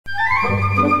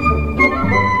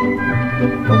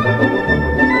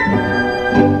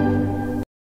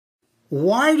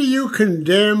why do you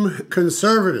condemn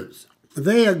conservatives?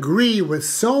 They agree with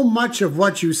so much of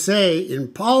what you say in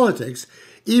politics,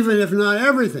 even if not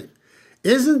everything.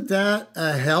 Isn't that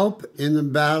a help in the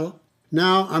battle?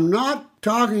 Now, I'm not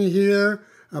talking here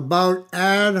about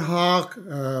ad hoc,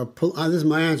 this is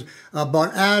my answer,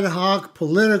 about ad hoc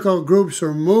political groups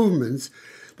or movements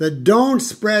that don't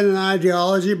spread an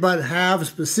ideology but have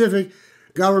specific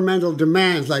governmental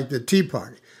demands like the Tea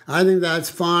Party. I think that's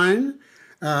fine,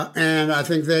 and I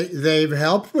think they've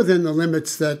helped within the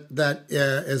limits that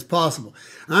is possible.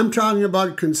 I'm talking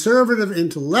about conservative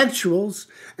intellectuals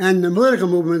and the political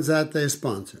movements that they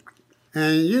sponsor.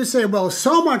 And you say, well,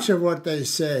 so much of what they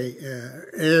say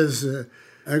is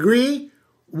agree.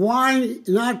 Why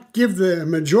not give the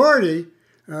majority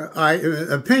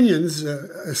opinions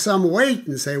some weight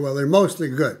and say, well, they're mostly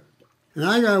good? And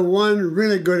I got one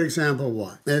really good example of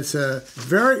why. It's a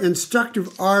very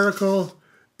instructive article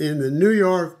in the New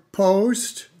York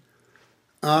Post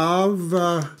of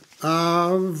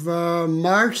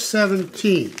March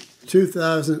 17,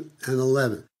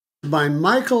 2011, by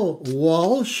Michael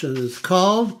Walsh, and it's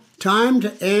called Time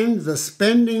to End the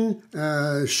Spending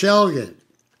Shell Game.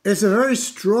 It's a very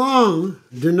strong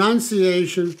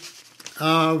denunciation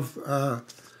of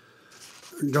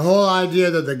the whole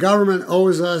idea that the government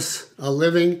owes us a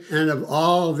living and of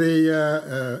all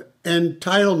the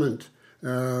entitlement,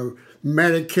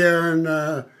 Medicare and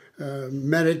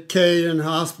Medicaid and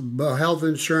hospital health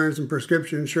insurance and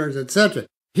prescription insurance, etc.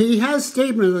 He has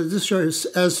statements that just show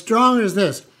as strong as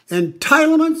this.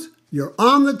 Entitlements, you're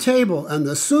on the table, and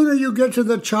the sooner you get to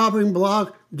the chopping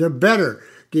block, the better.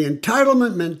 The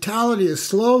entitlement mentality is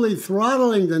slowly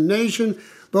throttling the nation,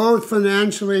 both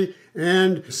financially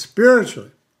and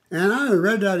spiritually. And I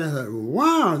read that and I thought,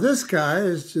 wow, this guy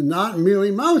is not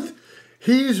mealy-mouthed.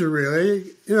 He's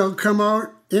really, come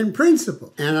out in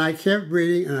principle. And I kept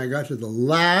reading, and I got to the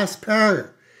last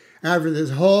paragraph after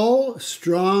this whole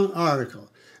strong article.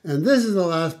 And this is the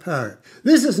last paragraph.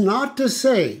 This is not to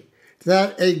say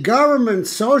that a government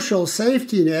social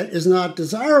safety net is not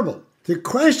desirable. The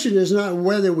question is not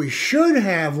whether we should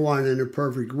have one in a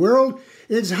perfect world.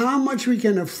 It's how much we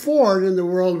can afford in the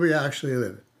world we actually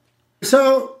live in.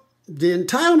 So the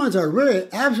entitlements are really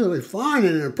absolutely fine,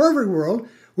 and in a perfect world,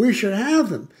 we should have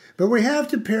them. But we have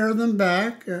to pare them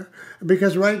back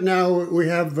because right now we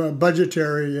have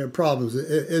budgetary problems.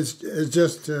 It's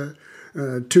just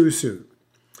too soon.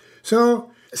 So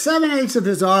 7/8 of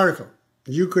his article,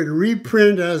 you could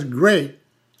reprint as great,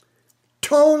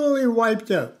 totally wiped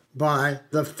out by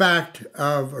the fact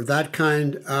of or that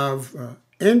kind of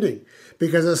ending.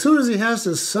 Because as soon as he has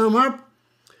to sum up,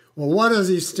 well, what does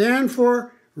he stand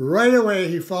for? Right away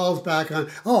he falls back on,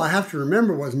 I have to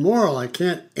remember what's moral. I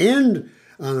can't end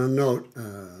on a note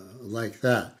like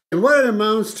that. And what it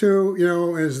amounts to,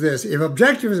 is this. If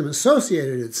objectivism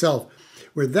associated itself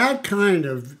with that kind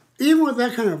of, even with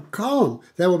that kind of column,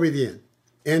 that will be the end.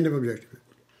 End of objectivism.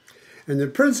 And the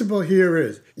principle here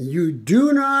is, you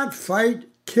do not fight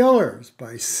killers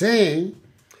by saying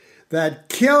that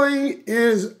killing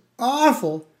is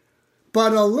awful,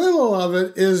 but a little of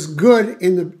it is good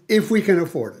if we can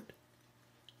afford it.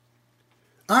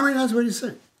 I mean, that's what he's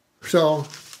saying. So,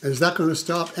 is that going to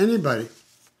stop anybody?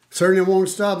 Certainly won't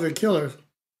stop the killers.